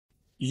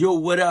Yo,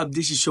 what up?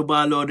 This is Shatta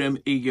Wale,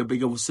 your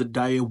bigger was to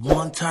die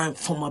one time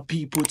for my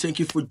people. Thank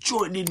you for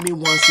joining me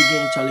once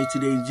again, Charlie.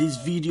 Today in this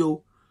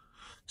video,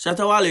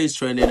 Shatta Wale is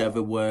trending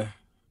everywhere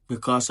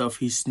because of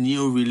his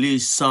new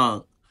release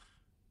song.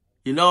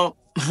 You know,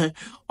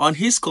 on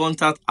his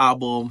Konekt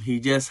album, he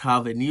just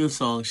have a new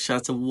song,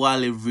 Shatta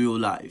Wale Real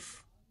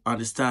Life.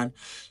 Understand?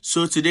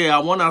 So today I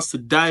want us to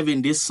dive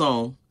in this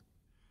song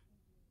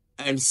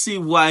and see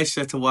why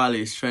Shatta Wale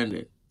is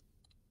trending.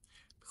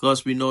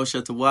 Because we know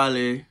Shatta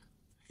Wale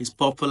is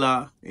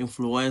popular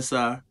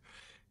influencer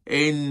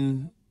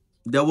in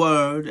the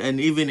world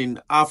and even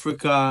in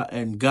Africa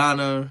and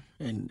Ghana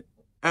and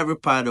every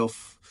part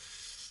of,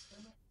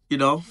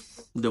 the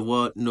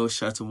world knows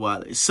Shatta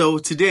Wale. So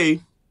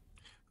today,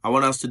 I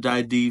want us to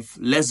dive deep.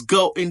 Let's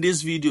go in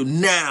this video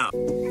now.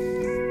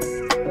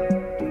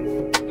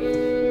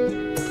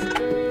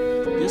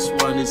 This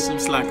one, it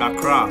seems like a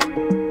crowd.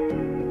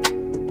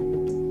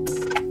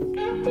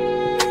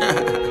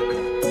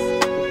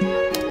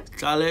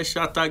 Charlie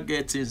Shatta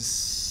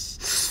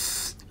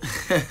gettings.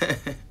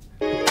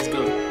 Let's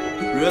go.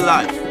 Real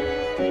life.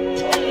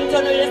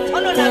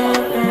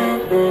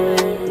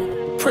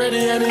 Pray the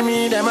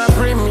enemy, them a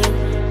pray me.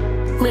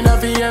 Me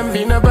not be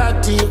envy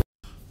nobody.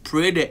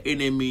 Pray the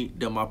enemy,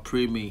 them a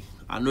pray me.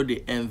 I know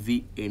they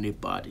envy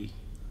anybody.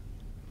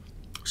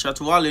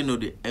 Shatta Wale know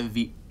they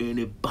envy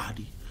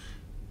anybody.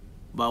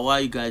 But why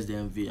you guys they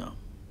envy him?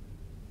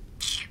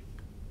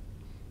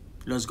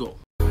 Let's go.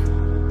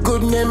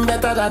 Good name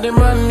better than the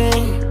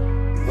money.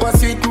 What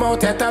sweet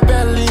mouth at a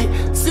belly.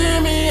 See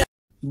me.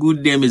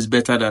 Good name is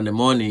better than the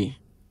money.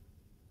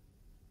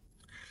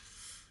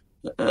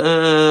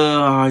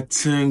 I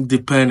think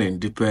depending.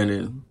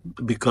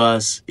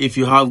 Because if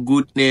you have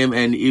good name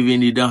and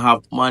even you don't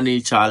have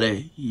money,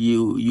 Charlie,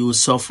 you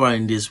suffer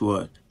in this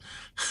world.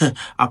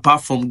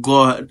 Apart from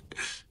God,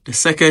 the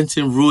second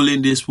thing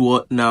ruling this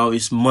world now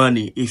is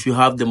money. If you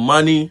have the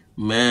money,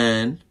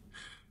 man,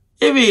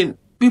 even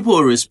people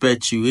will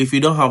respect you. If you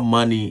don't have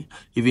money,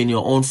 even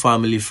your own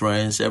family,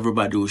 friends,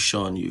 everybody will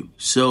shun you.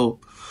 So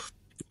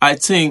I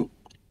think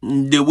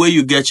the way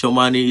you get your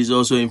money is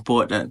also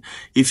important.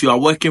 If you are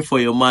working for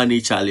your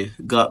money, Charlie,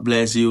 God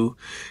bless you.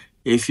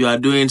 If you are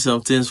doing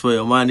some things for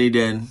your money,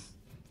 then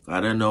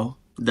I don't know.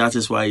 That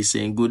is why he's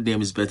saying good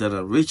name is better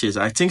than riches.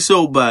 I think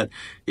so, but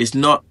it's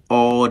not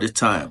all the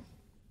time.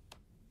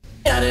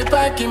 Yeah, they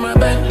pack in my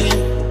Bentley.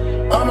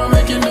 I'ma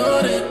make you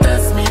know they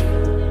test me.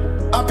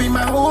 Up in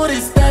my hood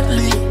is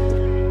deadly.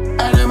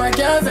 I know my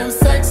girls them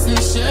sexy,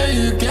 sure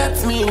you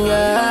get me,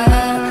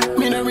 yeah.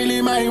 Me don't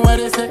really mind what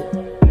they say.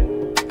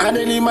 I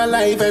dey live my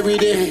life every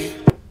day.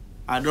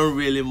 I don't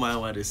really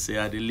mind what they say.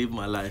 I dey live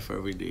my life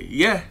every day.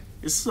 Yeah,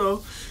 it's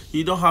so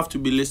you don't have to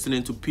be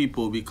listening to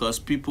people because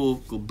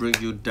people could bring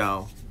you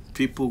down.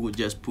 People will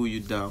just pull you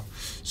down.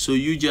 So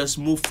you just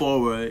move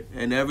forward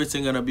and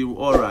everything gonna be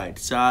alright.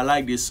 So I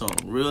like this song.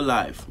 Real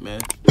life,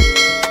 man.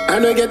 I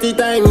don't get the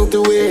time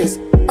to waste.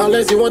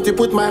 Unless you want to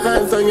put my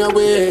hands on your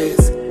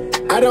waist.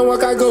 I don't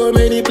walk, I go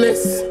many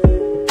places.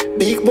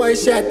 Big boy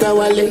Shatta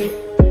Wale.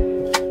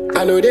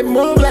 I know they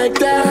move like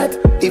that.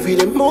 If you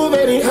don't move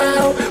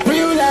anyhow,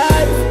 real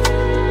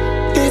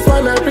life. This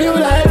one a real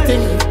life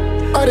thing.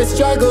 All the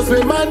struggles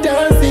with my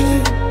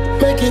dancing.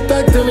 Make you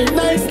talk to me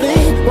nicely.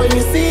 When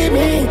you see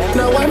me,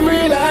 now I'm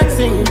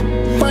relaxing.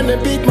 On the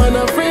beat, man,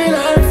 I'm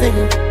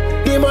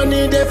freelancing. The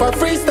money there for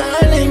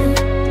freestyling.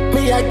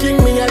 Me a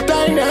king, me a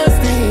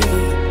dynasty.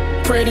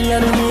 Pray the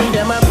enemy,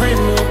 them a pray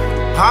me.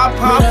 Pop.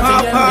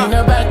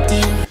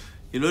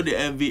 You know they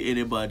envy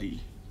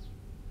anybody.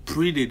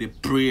 Pray they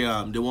pray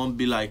they won't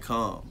be like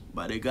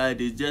but the guy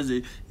he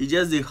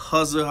just a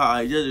hustle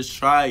hard, he just a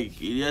strike,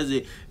 he just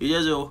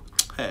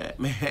a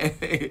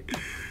man.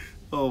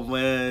 Oh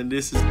man,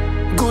 this is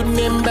good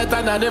name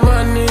better than the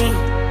money.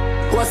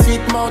 What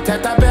sweet mouth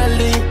at a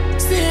belly.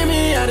 See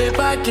me at the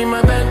back in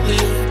my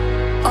Bentley.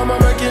 I'ma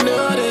make you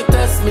know they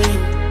test me.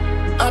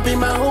 Up in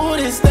my hood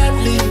is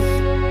deadly.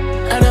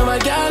 I know my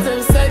girls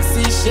them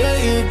sexy, sure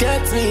you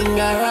get me.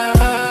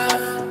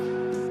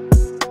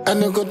 I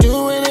no go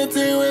do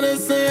anything when I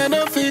say I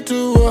don't feel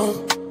to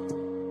walk.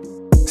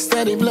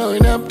 Steady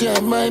blowing up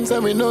their minds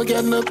and we no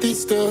get no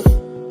peace to.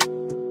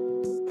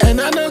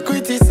 And I don't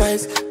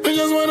criticize, we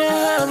just wanna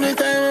have the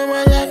time of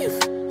my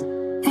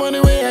life. Money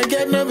way I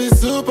get no be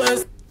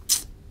super.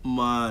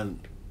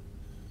 Man,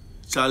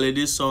 Charlie,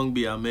 this song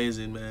be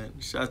amazing, man.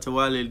 Shatta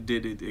Wale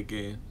did it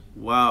again.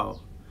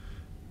 Wow.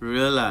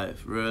 Real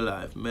life,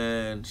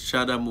 man.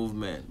 Shatta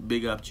movement,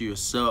 big up to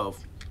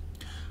yourself.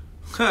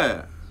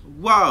 Hey,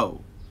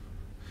 wow.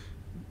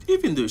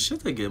 Even though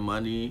Shatta get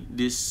money,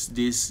 this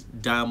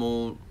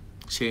diamond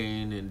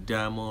chain and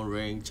diamond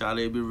ring,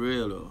 Charlie, be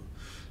real though.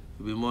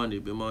 Be money,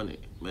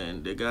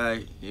 man. The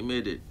guy, he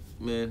made it,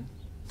 man.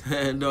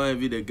 Don't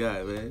envy the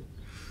guy, man.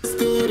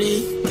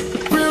 Story,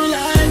 real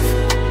life.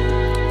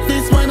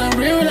 This one a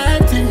real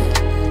life thing.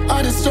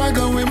 All the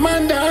struggle with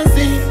man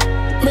dancing.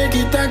 Make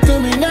it talk to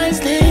me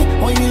nicely.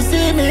 When you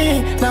see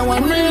me, now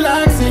I'm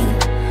relaxing.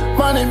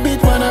 Money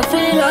beat when I'm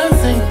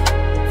freelancing.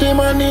 The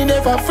money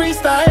there for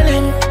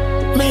freestyling.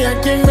 Me a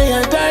king, me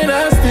a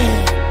dynasty.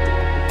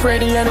 Pray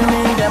the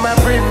enemy, them a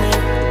bring me.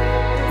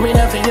 Me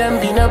nothing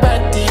envy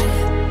nobody.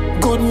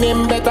 Good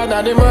name better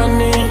than the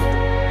money.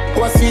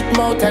 Was sweet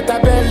mouth at a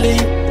belly.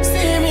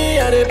 See me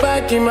at the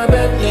back in my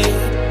Bentley.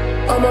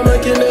 I'ma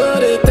make you know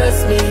they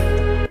test me.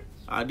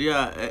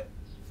 Idea,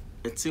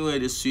 a thing where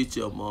they sweet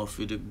your mouth,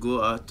 it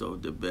go out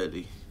of the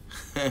belly.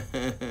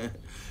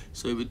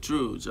 So it be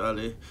true,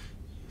 Charlie.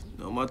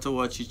 No matter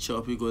what you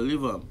chop, you go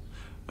leave them.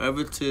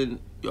 Everything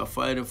you're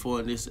fighting for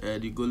on this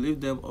earth, you go leave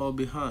them all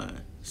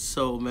behind.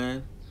 So,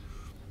 man,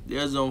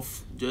 just don't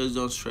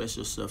stress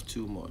yourself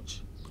too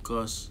much,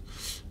 because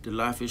the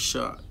life is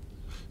short.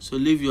 So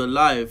live your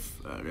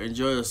life and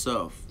enjoy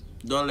yourself.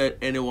 Don't let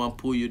anyone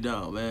pull you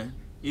down, man.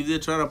 If they're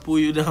trying to pull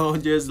you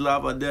down, just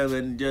laugh at them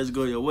and just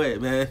go your way,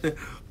 man.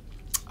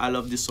 I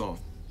love this song.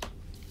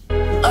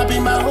 Up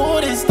in my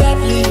hood is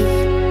deadly,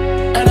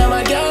 and all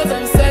my girls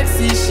I'm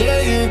sexy.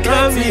 Shit, you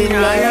got me,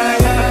 yeah.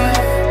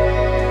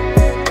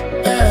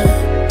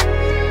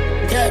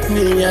 Get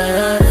me,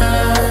 yeah.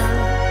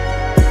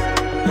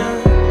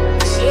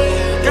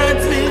 Get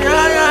me,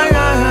 yeah.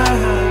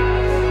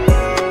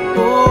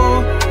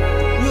 Oh,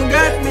 you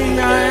get me,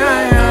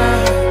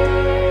 yeah.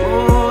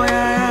 Oh,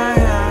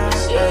 yeah.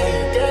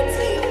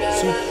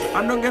 So,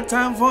 I don't get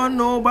time for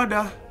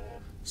nobody.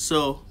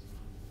 So,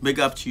 big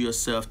up to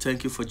yourself.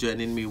 Thank you for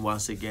joining me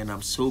once again.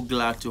 I'm so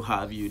glad to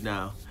have you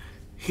now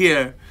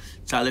here.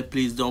 Charlie,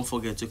 please don't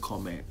forget to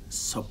comment,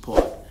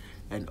 support,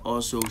 and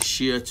also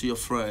share to your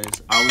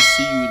friends. I will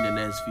see you in the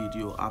next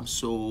video. I'm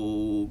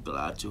so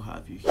glad to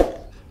have you here.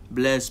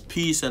 Bless,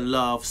 peace, and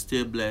love.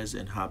 Stay blessed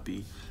and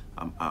happy.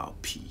 I'm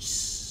out.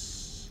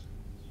 Peace.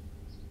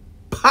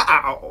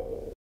 Pow!